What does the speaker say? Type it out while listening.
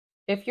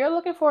If you're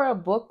looking for a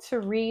book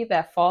to read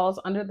that falls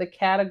under the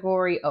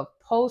category of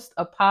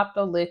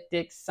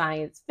post-apocalyptic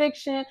science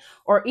fiction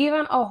or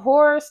even a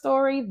horror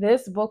story,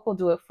 this book will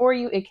do it for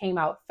you. It came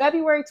out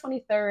February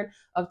 23rd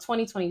of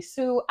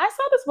 2022. I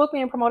saw this book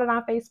being promoted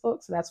on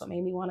Facebook, so that's what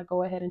made me want to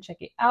go ahead and check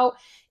it out.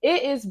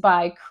 It is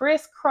by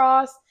Criss.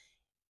 I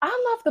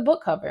love the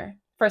book cover,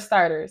 for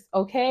starters,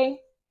 okay?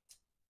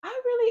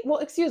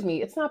 Excuse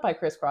me, it's not by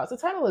Criss. The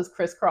title is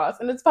Criss,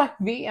 and it's by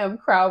V.M.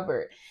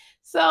 Crowbert.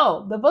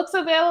 So the book's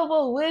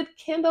available with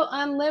Kindle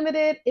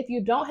Unlimited. If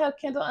you don't have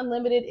Kindle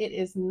Unlimited, it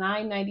is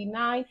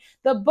 $9.99.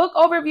 The book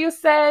overview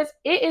says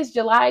it is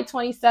July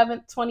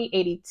 27th,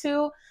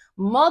 2082.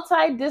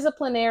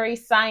 Multidisciplinary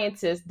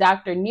scientist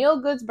Dr.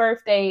 Neil Good's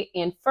birthday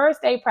and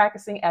first day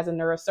practicing as a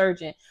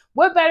neurosurgeon.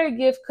 What better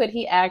gift could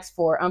he ask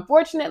for?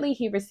 Unfortunately,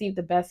 he received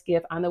the best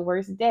gift on the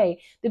worst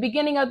day, the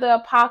beginning of the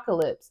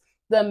apocalypse.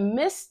 The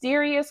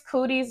mysterious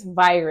Cooties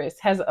virus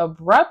has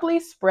abruptly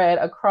spread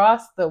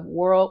across the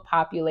world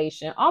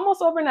population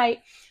almost overnight,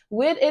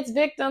 with its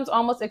victims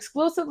almost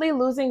exclusively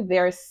losing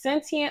their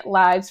sentient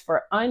lives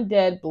for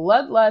undead,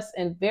 bloodlust,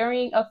 and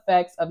varying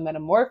effects of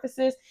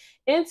metamorphosis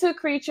into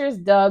creatures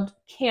dubbed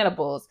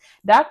cannibals.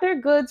 Dr.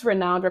 Good's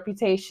renowned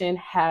reputation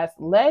has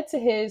led to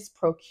his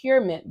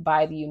procurement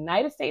by the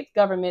United States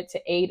government to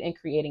aid in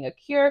creating a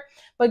cure,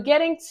 but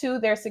getting to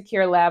their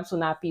secure labs will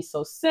not be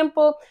so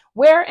simple.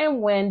 Where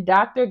and when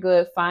Dr.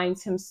 Good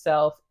finds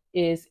himself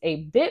is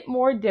a bit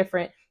more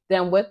different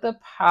than what the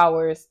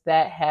powers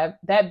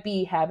that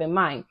be have in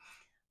mind.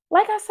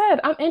 Like I said,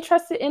 I'm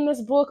interested in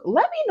this book.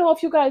 Let me know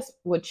if you guys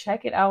would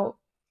check it out.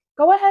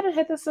 Go ahead and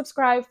hit the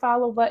subscribe,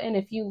 follow button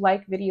if you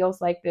like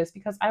videos like this,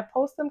 because I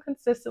post them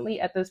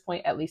consistently at this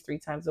point at least 3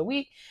 times a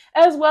week,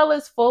 as well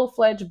as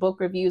full-fledged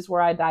book reviews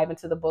where I dive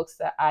into the books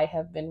that I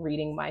have been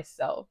reading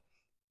myself.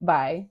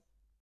 Bye.